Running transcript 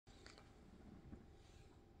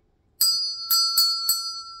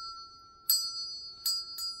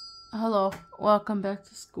Hello, welcome back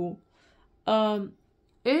to school.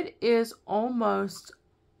 It is almost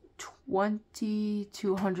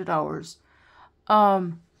 2200 hours.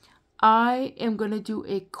 I am gonna do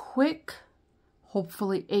a quick,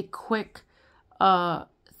 hopefully a quick,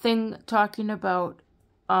 thing talking about,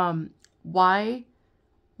 what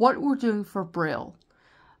we're doing for Braille.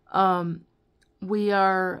 We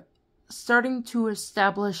are starting to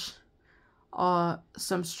establish,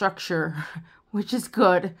 some structure, which is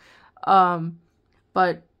good.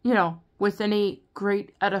 But, you know, with any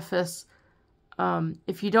great edifice,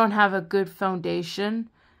 if you don't have a good foundation,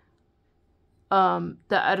 the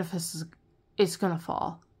edifice is gonna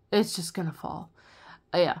fall. It's just gonna fall.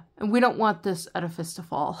 Yeah, and we don't want this edifice to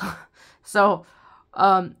fall. So,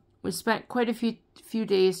 we spent quite a few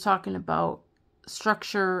days talking about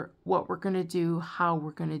structure, what we're gonna do, how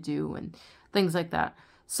we're gonna do, and things like that.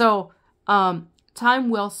 So, time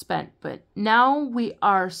well spent, but now we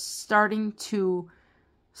are starting to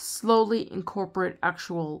slowly incorporate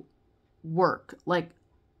actual work, like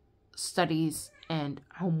studies and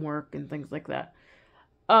homework and things like that.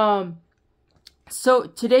 So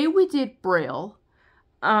today we did Braille,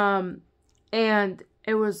 and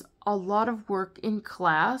it was a lot of work in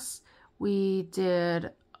class. We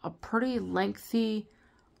did a pretty lengthy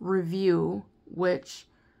review, which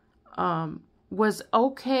was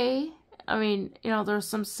okay. I mean, you know, there's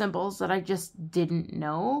some symbols that I just didn't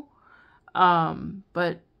know.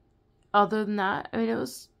 But other than that, I mean, it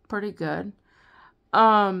was pretty good.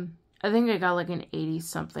 I think I got like an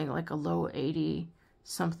 80-something, like a low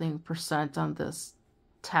 80-something% on this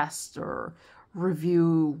test or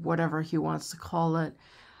review, whatever he wants to call it.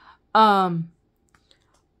 But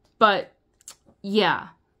yeah.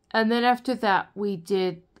 And then after that, we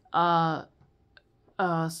did,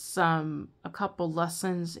 a couple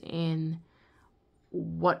lessons in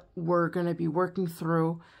what we're going to be working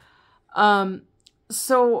through.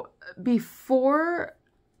 So before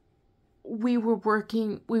we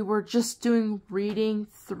were just doing reading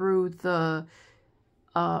through the,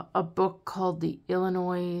 a book called the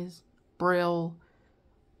Illinois Braille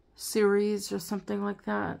series or something like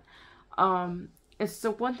that. It's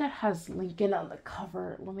the one that has Lincoln on the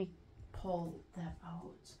cover. Let me pull that out.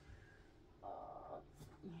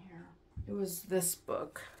 Here. It was this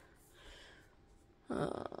book. I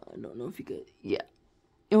don't know if you could, yeah.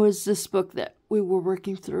 It was this book that we were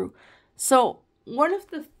working through. So, one of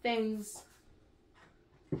the things,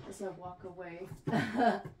 as I walk away,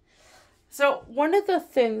 so one of the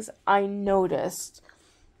things I noticed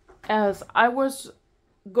as I was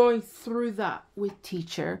going through that with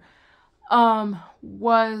teacher,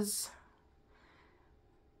 was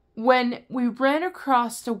when we ran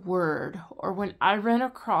across a word, or when I ran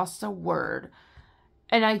across a word,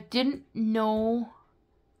 and I didn't know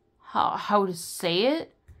how to say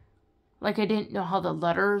it, like I didn't know how the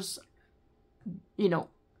letters, you know,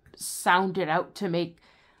 sounded out to make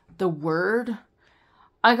the word,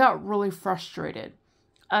 I got really frustrated.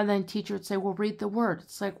 And then teacher would say, well, read the word.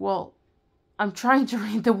 It's like, well, I'm trying to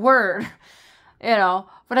read the word, you know,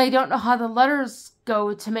 but I don't know how the letters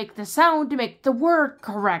go to make the sound, to make the word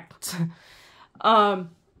correct.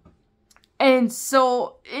 And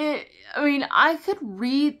so, I mean, I could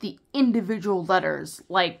read the individual letters,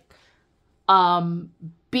 like,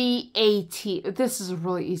 B-A-T. This is a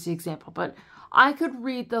really easy example, but I could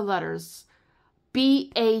read the letters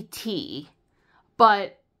B-A-T,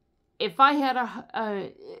 but if I had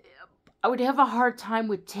I would have a hard time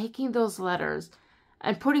with taking those letters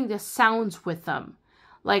and putting the sounds with them.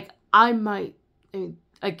 Like, I might,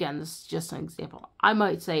 again, this is just an example, I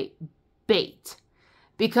might say bait,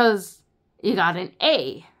 because you got an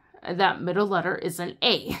A, and that middle letter is an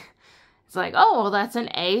A. It's like, oh, well, that's an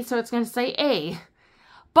A, so it's going to say A.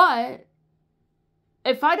 But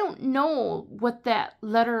if I don't know what that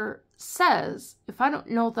letter says, if I don't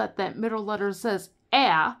know that that middle letter says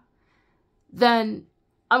A, then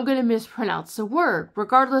I'm going to mispronounce the word,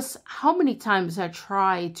 regardless how many times I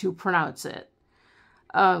try to pronounce it.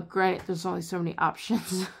 Granted, there's only so many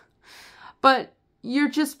options. But you're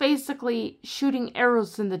just basically shooting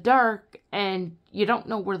arrows in the dark, and you don't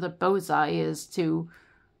know where the bullseye is to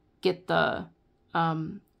get the,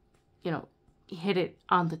 you know, hit it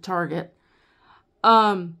on the target.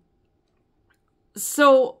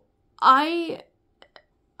 So I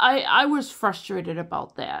was frustrated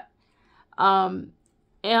about that. And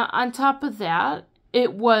on top of that,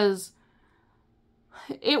 it was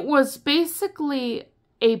basically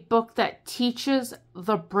a book that teaches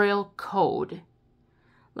the Braille code.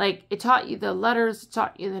 Like, it taught you the letters, it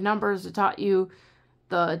taught you the numbers, it taught you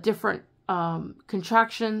the different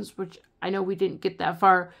contractions, which I know we didn't get that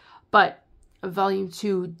far, but volume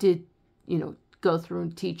 2 did, you know, go through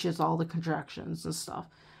and teaches all the contractions and stuff.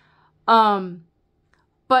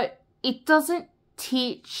 But it doesn't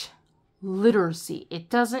teach literacy. It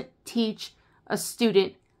doesn't teach a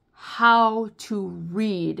student how to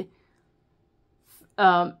read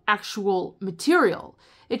actual material.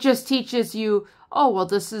 It just teaches you, oh, well,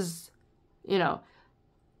 this is, you know,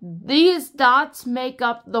 these dots make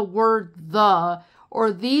up the word the,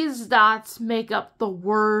 or these dots make up the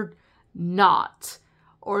word not,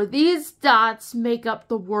 or these dots make up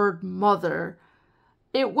the word mother.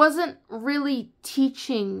 It wasn't really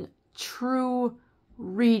teaching true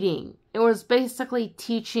reading. It was basically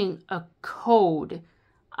teaching a code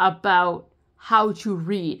about how to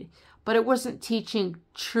read, but it wasn't teaching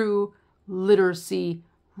true literacy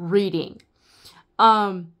reading.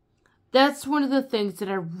 That's one of the things that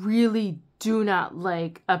I really do not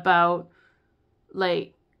like about,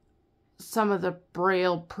 like, some of the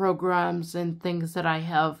Braille programs and things that I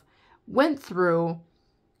have went through,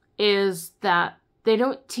 is that they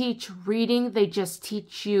don't teach reading, they just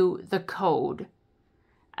teach you the code.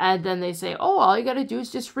 And then they say, oh, all you gotta do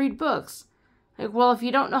is just read books. Like, well, if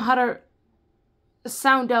you don't know how to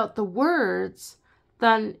sound out the words,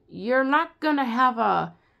 then you're not gonna have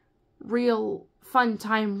a real fun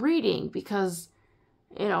time reading, because,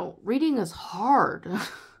 you know, reading is hard.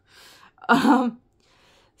 When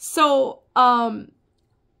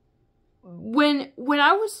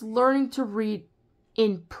I was learning to read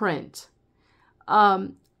in print,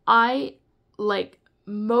 I, like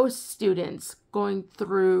most students going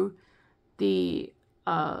through the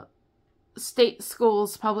state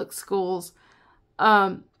schools, public schools,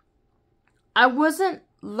 I wasn't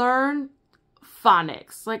learned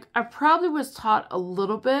phonics. Like, I probably was taught a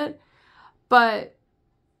little bit, but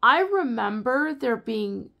I remember there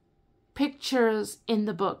being pictures in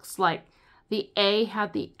the books, like the A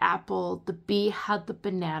had the apple, the B had the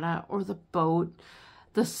banana or the boat,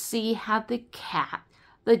 the C had the cat,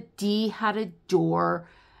 the D had a door,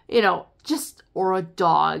 you know, just, or a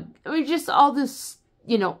dog. I mean, just all this,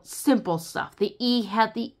 you know, simple stuff. The E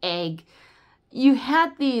had the egg. You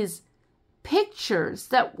had these pictures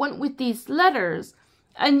that went with these letters,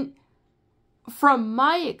 and from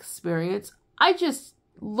my experience, I just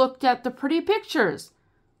looked at the pretty pictures.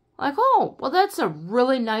 Like, oh, well, that's a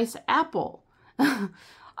really nice apple.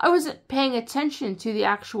 I wasn't paying attention to the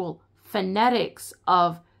actual phonetics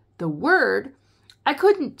of the word. I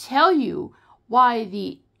couldn't tell you why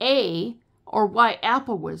the A or why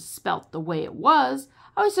apple was spelt the way it was.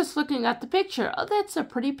 I was just looking at the picture. Oh, that's a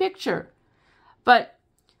pretty picture. But,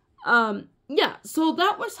 yeah, so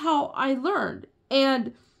that was how I learned.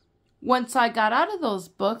 And once I got out of those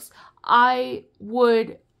books, I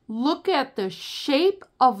would look at the shape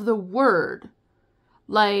of the word,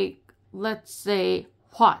 like, let's say,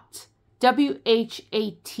 what,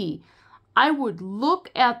 W-H-A-T. I would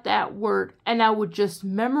look at that word and I would just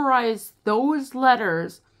memorize those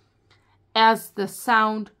letters as the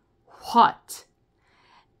sound what.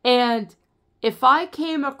 And if I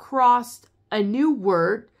came across a new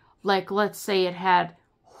word, like, let's say it had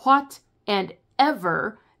what and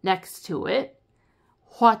ever next to it,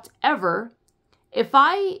 whatever, if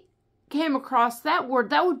I came across that word,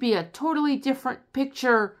 that would be a totally different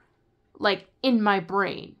picture, like, in my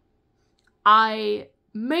brain. I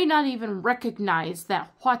may not even recognize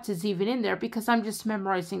that what is even in there because I'm just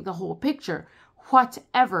memorizing the whole picture.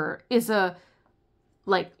 Whatever is a,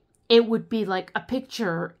 like, it would be like a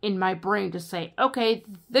picture in my brain to say, okay,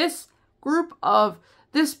 this group of,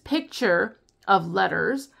 this picture of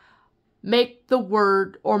letters make the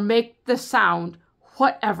word or make the sound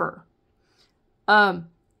whatever.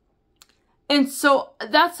 And so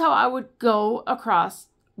that's how I would go across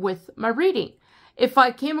with my reading. If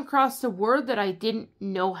I came across a word that I didn't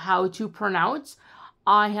know how to pronounce,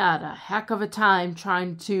 I had a heck of a time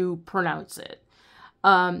trying to pronounce it.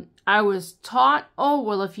 I was taught, oh,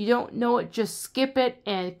 well, if you don't know it, just skip it,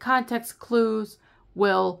 and context clues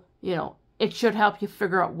will, you know, it should help you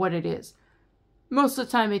figure out what it is. Most of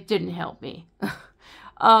the time, it didn't help me.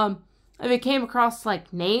 If it came across,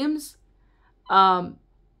 like, names,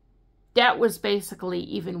 that was basically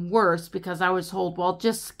even worse because I was told, well,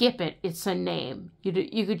 just skip it. It's a name.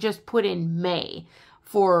 You could just put in May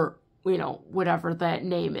for, you know, whatever that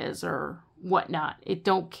name is or whatnot. It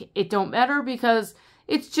don't matter because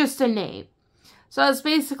it's just a name. So I was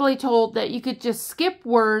basically told that you could just skip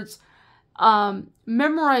words,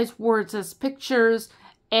 memorize words as pictures,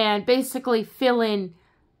 and basically fill in,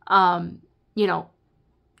 you know,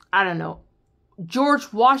 I don't know,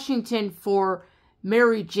 George Washington for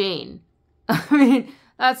Mary Jane. I mean,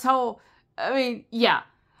 that's how, I mean, yeah.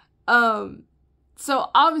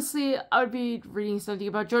 So obviously I would be reading something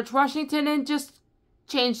about George Washington and just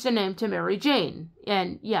change the name to Mary Jane.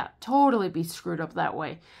 And yeah, totally be screwed up that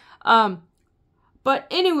way. But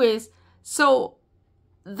anyways, so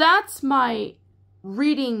that's my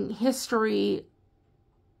reading history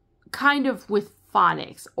kind of with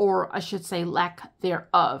phonics, or I should say lack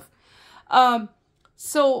thereof.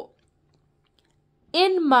 So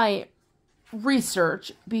in my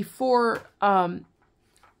research before,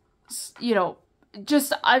 you know,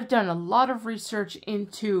 I've done a lot of research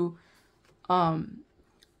into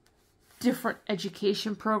different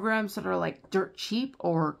education programs that are like dirt cheap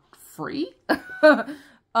or free.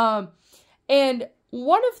 And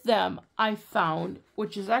one of them I found,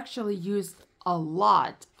 which is actually used a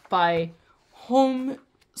lot by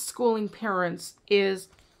homeschooling parents, is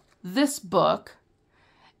this book.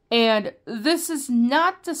 And this is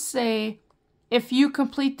not to say if you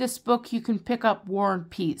complete this book, you can pick up War and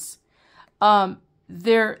Peace.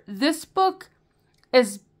 This book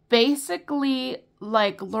is basically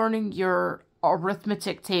like learning your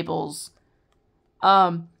arithmetic tables.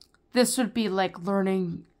 This would be like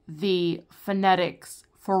learning the phonetics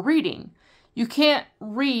for reading. You can't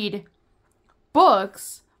read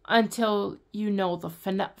books until you know the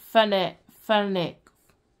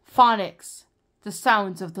phonics, the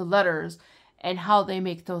sounds of the letters and how they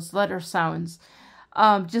make those letter sounds.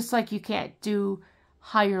 Just like you can't do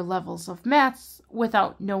higher levels of maths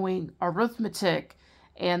without knowing arithmetic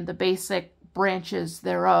and the basic branches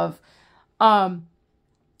thereof. And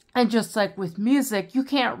just like with music, you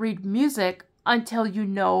can't read music until you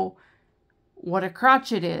know what a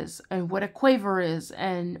crotchet is and what a quaver is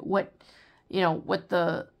and what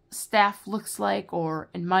the staff looks like, or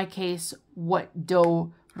in my case, what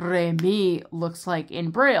do, re, mi looks like in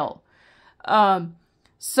Braille.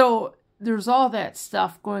 So there's all that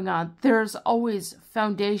stuff going on. There's always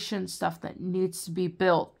foundation stuff that needs to be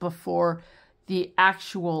built before the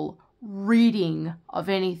actual reading of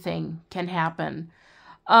anything can happen.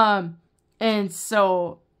 And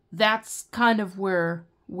so that's kind of where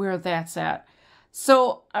that's at.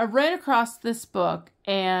 So I ran across this book,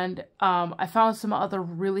 and I found some other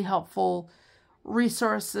really helpful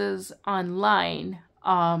resources online,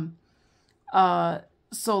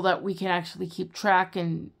 so that we can actually keep track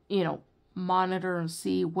and, monitor and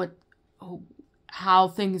see how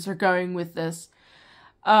things are going with this.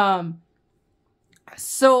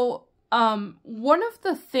 So one of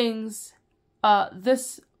the things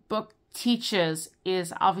this book teaches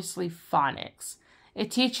is obviously phonics.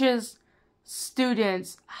 It teaches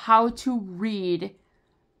students how to read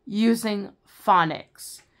using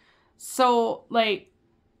phonics. So,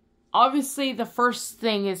 obviously the first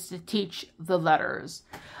thing is to teach the letters.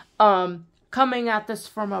 Coming at this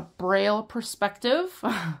from a Braille perspective,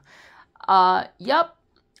 yep,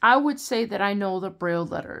 I would say that I know the Braille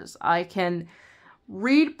letters. I can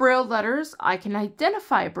read Braille letters. I can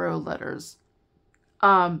identify Braille letters.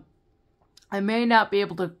 I may not be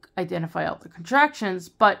able to identify all the contractions,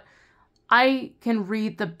 but I can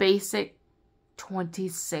read the basic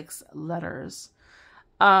 26 letters.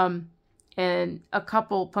 And a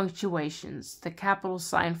couple punctuations, the capital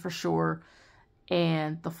sign for sure,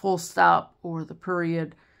 and the full stop or the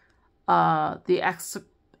period, the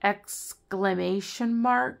exclamation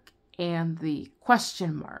mark, and the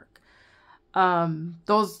question mark.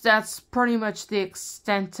 That's pretty much the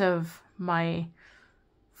extent of my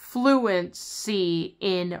fluency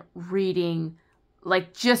in reading,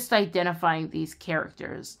 just identifying these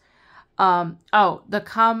characters. The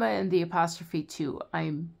comma and the apostrophe too,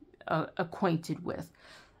 I'm acquainted with.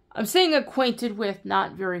 I'm saying acquainted with,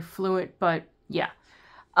 not very fluent, but yeah.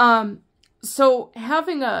 So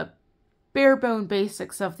having a bare bone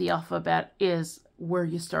basics of the alphabet is where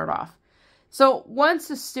you start off. So once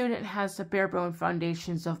a student has the bare bone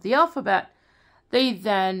foundations of the alphabet, they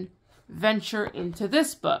then venture into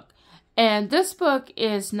this book. And this book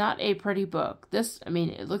is not a pretty book.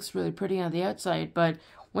 It looks really pretty on the outside, but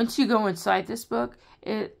once you go inside this book,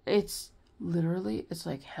 it's literally, it's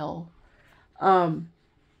like hell. Let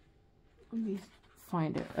me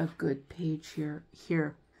find a good page here.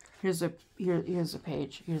 Here's a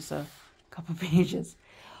page. Here's a couple pages.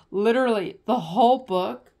 Literally, the whole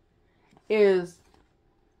book is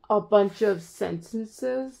a bunch of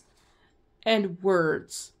sentences and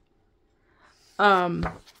words. And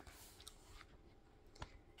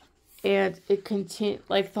it contains,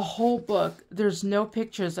 the whole book, there's no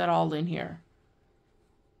pictures at all in here.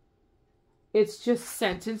 It's just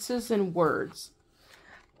sentences and words.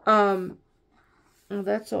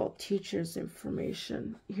 That's all teacher's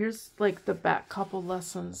information. Here's, the back couple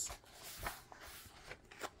lessons.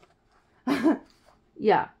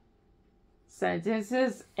 Yeah.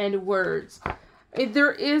 sentences and words.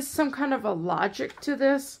 There is some kind of a logic to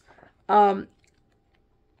this. I'd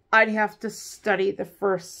have to study the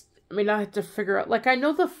first, I have to figure out, like, I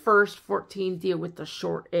know the first 14 deal with the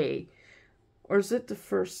short A. Or is it the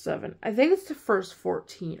first 7? I think it's the first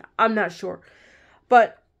 14. I'm not sure.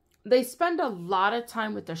 But they spend a lot of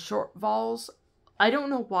time with the short vowels. I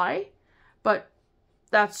don't know why, but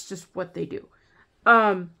that's just what they do.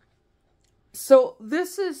 So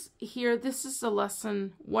this is the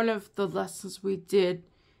lesson, one of the lessons we did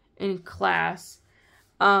in class.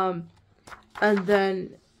 And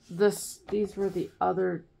then these were the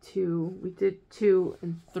other 2. We did 2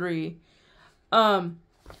 and 3.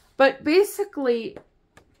 But basically,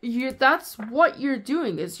 that's what you're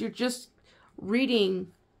doing, is you're just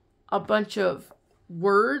reading a bunch of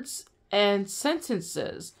words and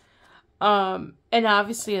sentences. And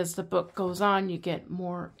obviously, as the book goes on, you get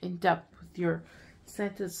more in depth with your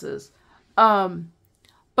sentences.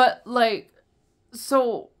 But like,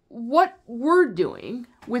 so what we're doing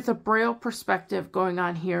with a Braille perspective going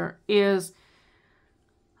on here is,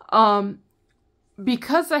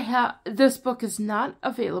 because this book is not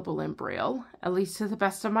available in Braille, at least to the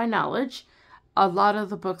best of my knowledge. A lot of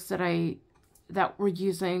the books that we're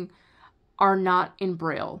using are not in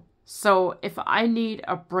Braille. So if I need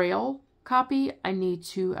a Braille copy, I need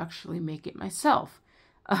to actually make it myself.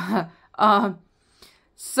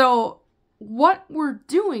 So what we're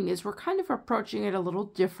doing is we're kind of approaching it a little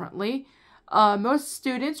differently. Most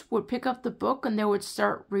students would pick up the book and they would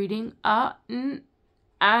start reading an.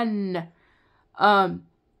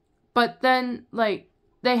 But then, like,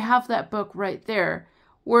 they have that book right there.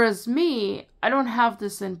 Whereas me, I don't have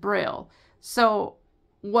this in Braille. So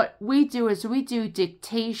what we do is we do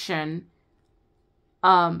dictation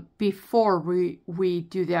before we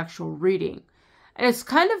do the actual reading. And it's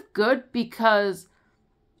kind of good because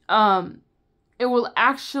it will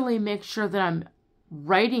actually make sure that I'm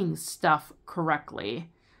writing stuff correctly.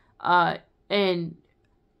 And,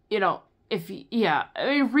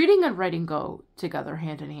 reading and writing go together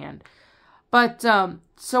hand in hand. But,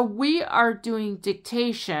 so we are doing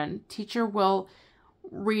dictation. Teacher will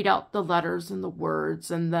read out the letters and the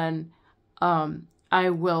words, and then I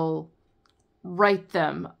will write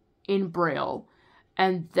them in Braille.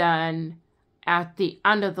 And then at the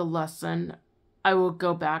end of the lesson, I will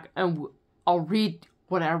go back and I'll read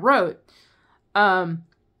what I wrote. And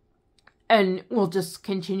we'll just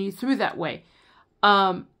continue through that way.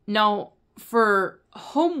 Now, for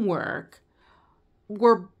homework,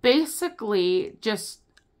 we're basically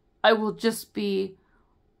I will just be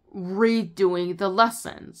redoing the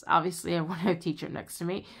lessons. Obviously, I won't have a teacher next to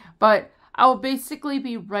me, but I will basically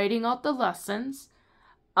be writing out the lessons,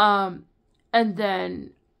 and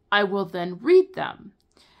then I will then read them.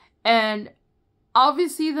 And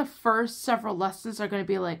obviously, the first several lessons are going to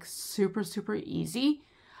be like super, super easy,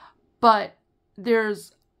 but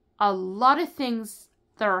there's a lot of things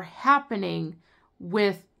that are happening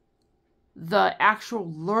with the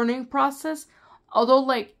actual learning process. Although,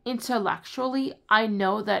 like, intellectually, I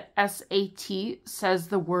know that SAT says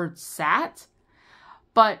the word SAT,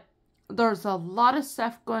 but there's a lot of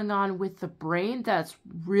stuff going on with the brain that's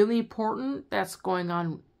really important, that's going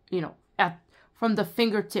on, from the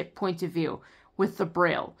fingertip point of view with the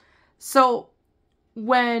Braille. So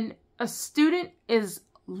when a student is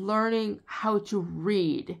learning how to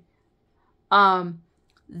read,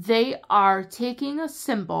 they are taking a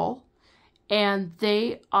symbol and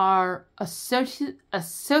they are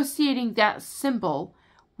associating that symbol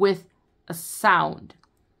with a sound.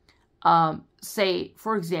 Say,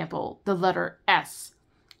 for example, the letter S.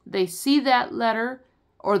 They see that letter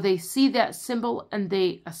or they see that symbol and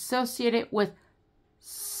they associate it with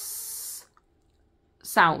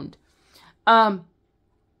sound. But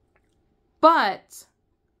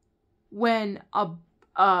when a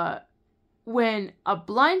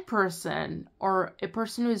blind person or a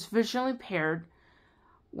person who is visually impaired,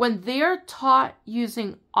 when they are taught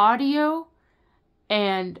using audio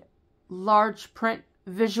and large print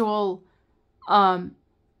visual,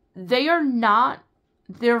 their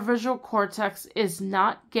visual cortex is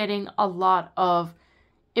not getting a lot of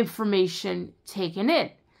information taken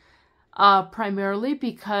in. Primarily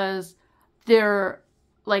because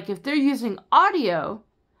if they're using audio,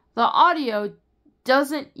 the audio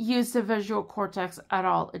doesn't use the visual cortex at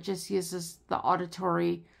all. It just uses the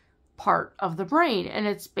auditory part of the brain. And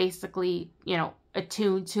it's basically,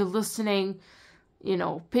 attuned to listening,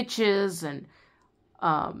 pitches and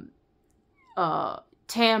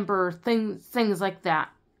timbre, things like that,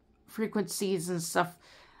 frequencies and stuff,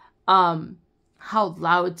 how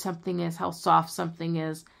loud something is, how soft something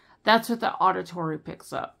is. That's what the auditory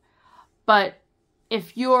picks up. But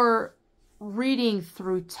if you're reading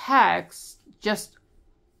through text, just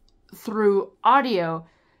through audio,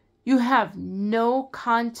 you have no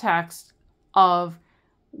context of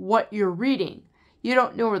what you're reading. You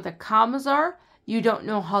don't know where the commas are. You don't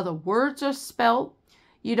know how the words are spelled.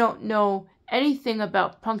 You don't know anything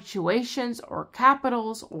about punctuations or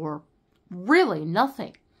capitals or really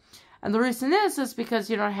nothing. And the reason is because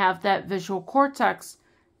you don't have that visual cortex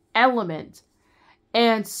element.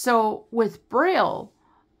 And so with Braille,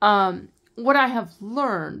 what I have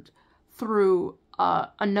learned through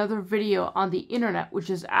another video on the internet, which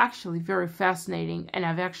is actually very fascinating, and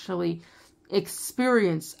I've actually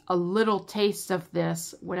experienced a little taste of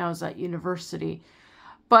this when I was at university.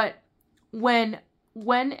 But when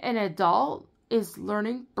an adult is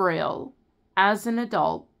learning Braille as an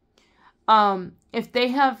adult, if they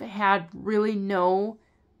have had really no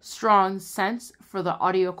strong sense for the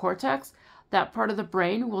audio cortex, that part of the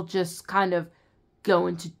brain will just kind of go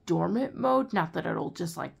into dormant mode. Not that it'll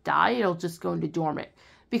just like die, it'll just go into dormant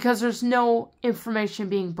because there's no information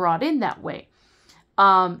being brought in that way.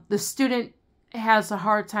 The student has a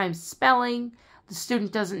hard time spelling. The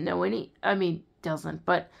student doesn't know doesn't,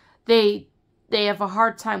 but they have a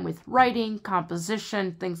hard time with writing,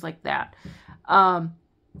 composition, things like that.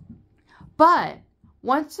 But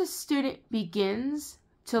once a student begins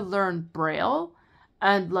to learn Braille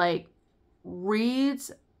and like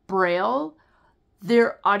reads Braille,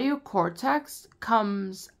 their audio cortex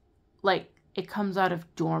comes out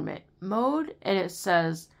of dormant mode, and it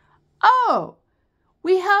says, "Oh,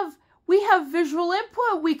 we have visual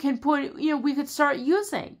input we can put, we could start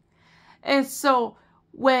using." And so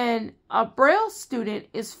when a Braille student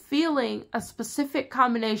is feeling a specific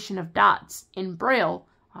combination of dots in Braille,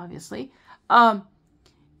 obviously,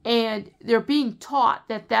 and they're being taught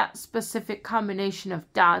that specific combination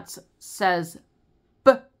of dots says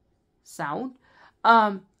B sound,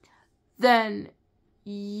 then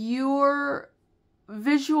your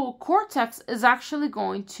visual cortex is actually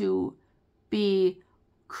going to be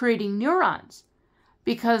creating neurons,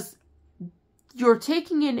 because you're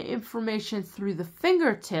taking in information through the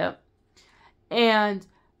fingertip, and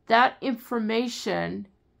that information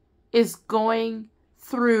is going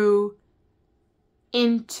through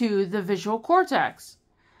into the visual cortex.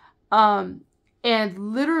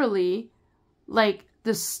 And literally, like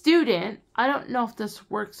the student, I don't know if this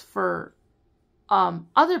works for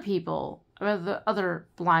other people, or the other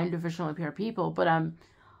blind or visually impaired people, but I'm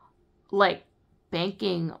like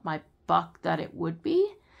banking my buck that it would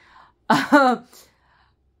be.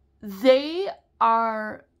 They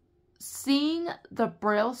are seeing the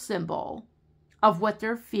Braille symbol of what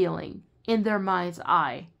they're feeling in their mind's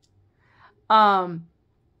eye.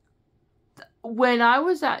 When I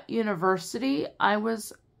was at university, I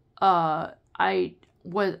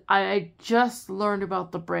just learned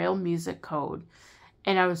about the Braille music code,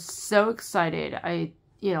 and I was so excited. I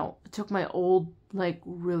took my old, like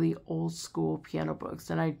really old school piano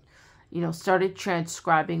books, and I started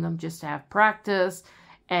transcribing them just to have practice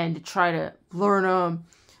and to try to learn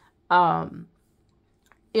them.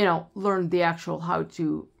 Learn the actual how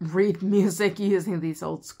to read music using these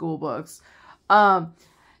old school books.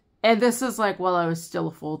 And this is like while I was still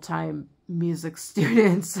a full-time music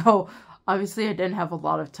student, so obviously I didn't have a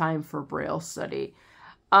lot of time for Braille study.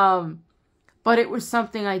 But it was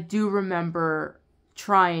something I do remember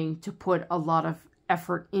trying to put a lot of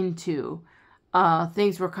effort into.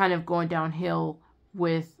 Things were kind of going downhill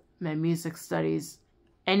with my music studies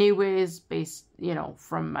anyways, based,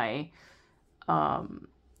 from my,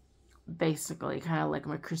 basically kind of like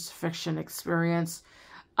my crucifixion experience.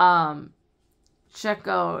 Check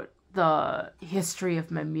out the history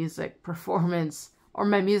of my music performance, or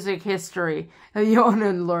my music history, if you want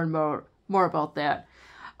to learn more about that.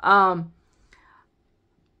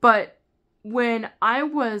 But when I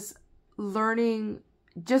was learning,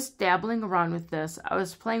 just dabbling around with this, I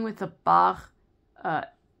was playing with the Bach,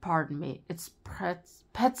 it's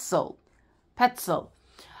Petzel.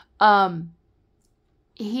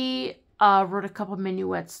 He wrote a couple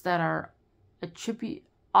minuets that are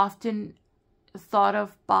often thought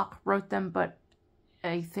of Bach wrote them, but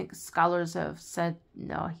I think scholars have said,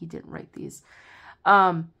 no, he didn't write these.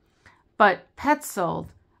 But Petzold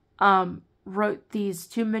wrote these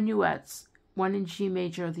two minuets, one in G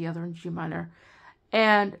major, the other in G minor.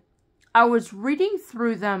 And I was reading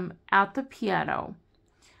through them at the piano.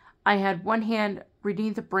 I had one hand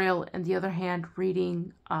reading the Braille and the other hand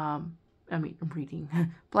reading,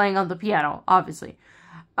 playing on the piano, obviously.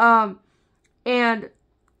 And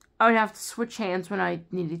I would have to switch hands when I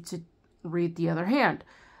needed to read the other hand.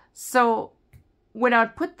 So when I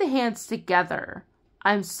would put the hands together,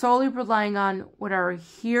 I'm solely relying on what I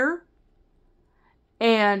hear.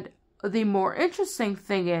 And the more interesting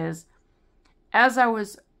thing is, as I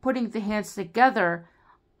was putting the hands together,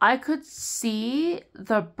 I could see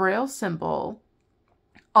the Braille symbol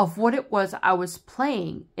of what it was I was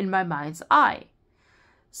playing in my mind's eye.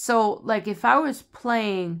 So, like, if I was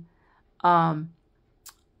playing,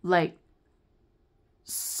 like,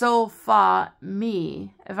 sol, fa,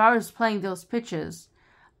 mi, if I was playing those pitches,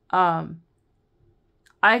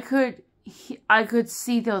 I could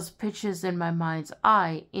see those pitches in my mind's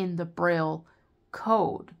eye in the Braille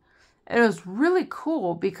code. And it was really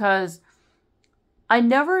cool because I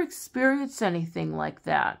never experienced anything like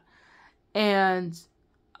that. And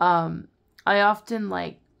I often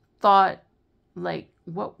like thought like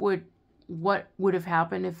what would have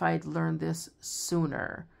happened if I'd learned this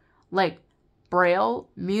sooner. Like Braille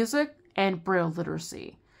music and Braille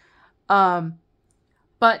literacy.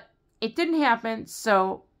 But it didn't happen,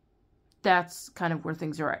 so that's kind of where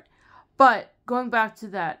things are at. But going back to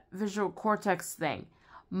that visual cortex thing,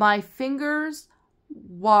 my fingers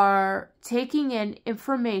were taking in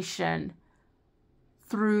information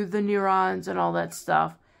through the neurons and all that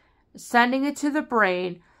stuff, sending it to the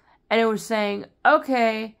brain, and it was saying,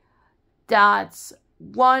 okay, that's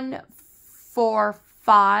 1, 4,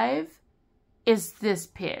 5 is this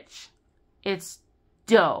pitch. It's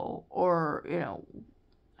do, or, you know,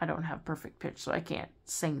 I don't have perfect pitch, so I can't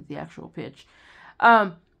sing the actual pitch.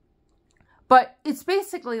 But it's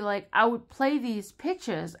basically like I would play these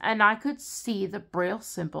pitches and I could see the Braille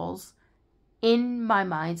symbols in my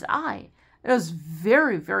mind's eye. It was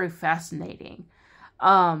very, very fascinating.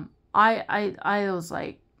 I was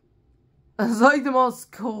like, it was like the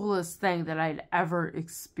most coolest thing that I'd ever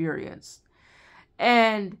experienced.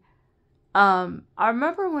 And I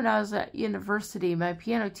remember when I was at university, my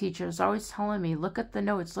piano teacher was always telling me, look at the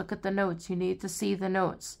notes, you need to see the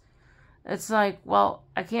notes. It's like, well,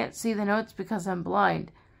 I can't see the notes because I'm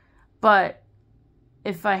blind. But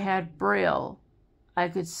if I had Braille, I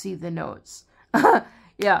could see the notes.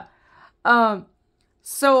 Yeah.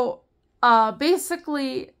 So,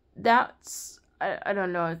 basically, that's, I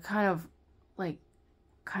don't know, kind of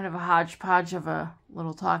a hodgepodge of a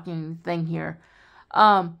little talking thing here.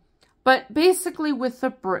 But basically with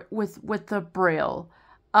the Braille,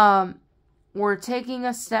 we're taking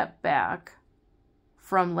a step back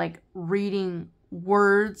from like reading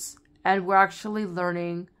words, and we're actually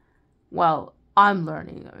learning, well, I'm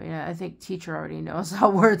learning. I mean, I think teacher already knows how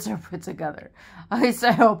words are put together. At least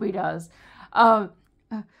I hope he does.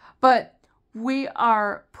 But we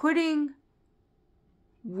are putting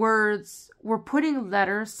words, we're putting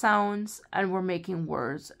letter sounds, and we're making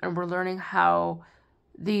words, and we're learning how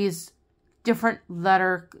these different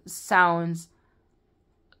letter sounds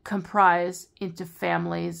comprise into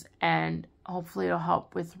families, and hopefully it'll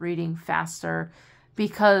help with reading faster,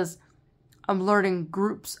 because I'm learning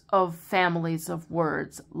groups of families of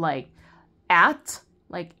words like at,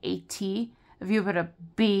 like A-T. If you put a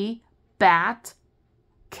B, bat,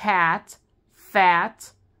 cat,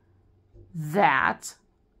 fat, that,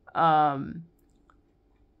 I'm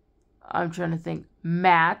trying to think,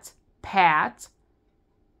 mat, pat,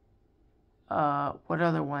 what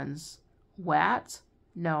other ones? Wat?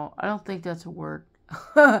 No, I don't think that's a word.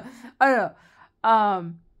 I don't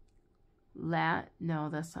know. No,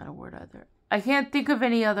 that's not a word either. I can't think of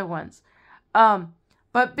any other ones.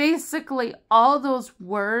 But basically all those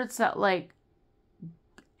words that like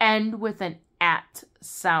end with an at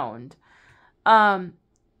sound.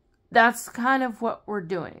 That's kind of what we're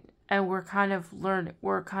doing. And we're kind of learning,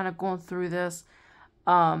 we're kind of going through this,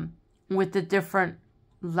 with the different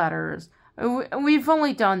letters. We've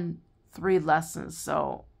only done 3 lessons,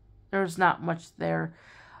 so there's not much there.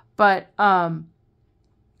 But I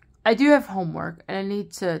do have homework, and I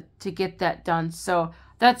need to get that done. So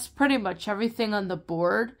that's pretty much everything on the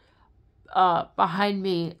board. Behind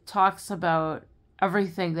me talks about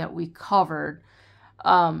everything that we covered.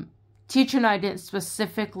 Teacher and I didn't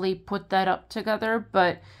specifically put that up together,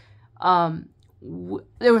 but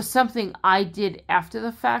there was something I did after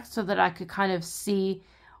the fact so that I could kind of see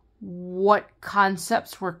what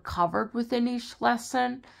concepts were covered within each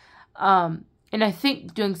lesson. And I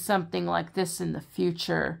think doing something like this in the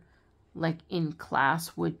future, like in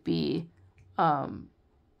class, would be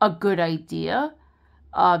a good idea,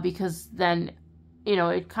 because then, you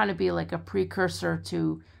know, it'd kind of be like a precursor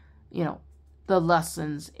to, you know, the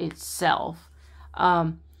lessons itself.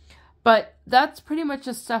 But that's pretty much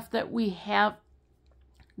the stuff that we have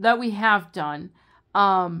done.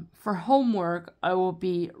 For homework, I will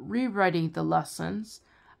be rewriting the lessons,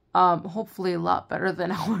 hopefully a lot better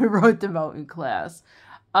than how I wrote them out in class.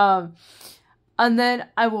 and then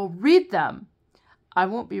I will read them. I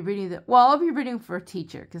won't be reading them. Well, I'll be reading for a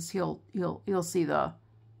teacher because he'll see the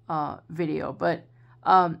video, but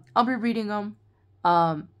I'll be reading them.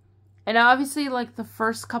 And obviously, like, the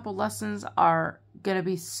first couple lessons are gonna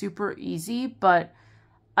be super easy, but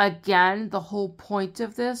again, the whole point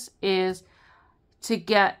of this is to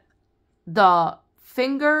get the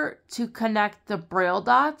finger to connect the Braille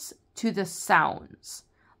dots to the sounds.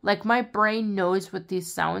 Like, my brain knows what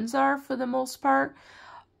these sounds are for the most part,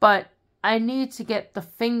 but I need to get the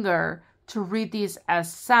finger to read these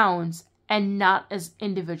as sounds and not as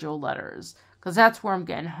individual letters, because that's where I'm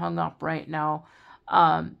getting hung up right now.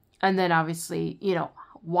 And then obviously, you know,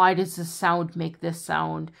 why does this sound make this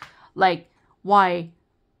sound? Like, why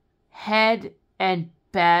head and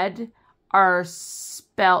bed are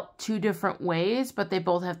spelt two different ways, but they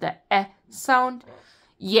both have the eh sound.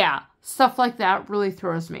 Yeah, stuff like that really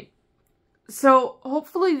throws me. So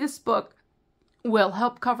hopefully this book will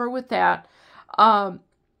help cover with that.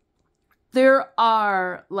 There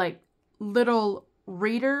are like little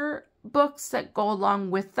reader books that go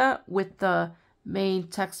along with the main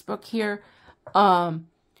textbook here.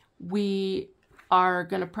 We are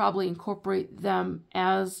going to probably incorporate them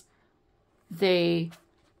as they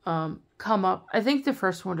come up. I think the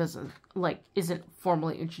first one isn't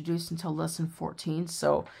formally introduced until lesson 14,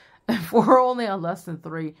 so if we're only on lesson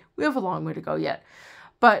 3, we have a long way to go yet.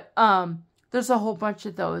 But there's a whole bunch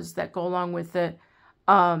of those that go along with it.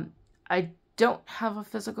 I don't have a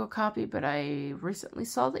physical copy, but I recently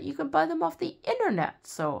saw that you can buy them off the internet,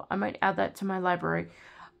 so I might add that to my library.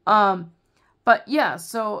 But yeah,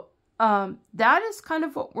 so that is kind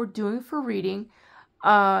of what we're doing for reading.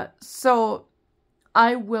 So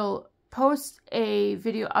I will post a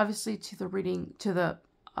video, obviously, to the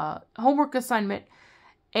homework assignment,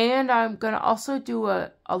 and I'm going to also do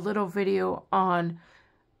a little video on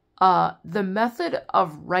the method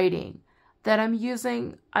of writing that I'm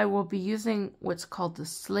using. I will be using what's called the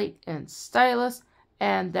slate and stylus,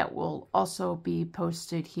 and that will also be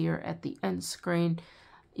posted here at the end screen.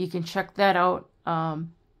 You can check that out,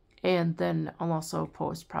 and then I'll also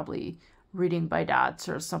post probably reading by dots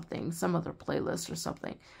or something, some other playlist or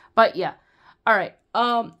something. But yeah, all right,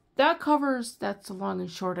 that's the long and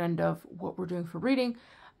short end of what we're doing for reading,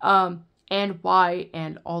 and why,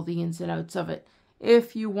 and all the ins and outs of it.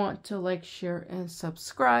 If you want to like, share, and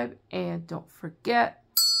subscribe, and don't forget,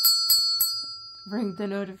 ring the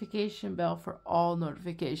notification bell for all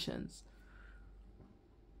notifications.